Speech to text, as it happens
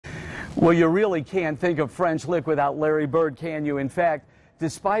Well, you really can't think of French Lick without Larry Bird, can you? In fact,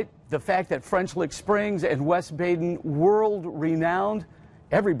 despite the fact that French Lick Springs and West Baden world-renowned,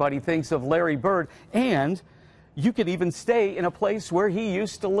 everybody thinks of Larry Bird, and you can even stay in a place where he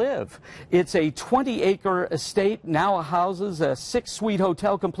used to live. It's a 20-acre estate, now houses a 6-suite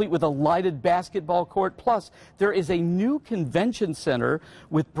hotel complete with a lighted basketball court. Plus, there is a new convention center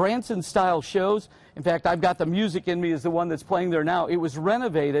with Branson-style shows. In fact, I've got the music in me is the one that's playing there now. It was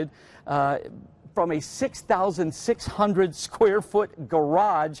renovated from a 6,600 square foot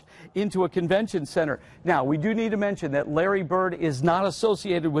garage into a convention center. Now, we do need to mention that Larry Bird is not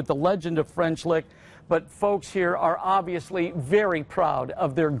associated with the legend of French Lick, but folks here are obviously very proud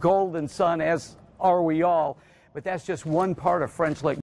of their golden son, as are we all. But that's just one part of French Lick.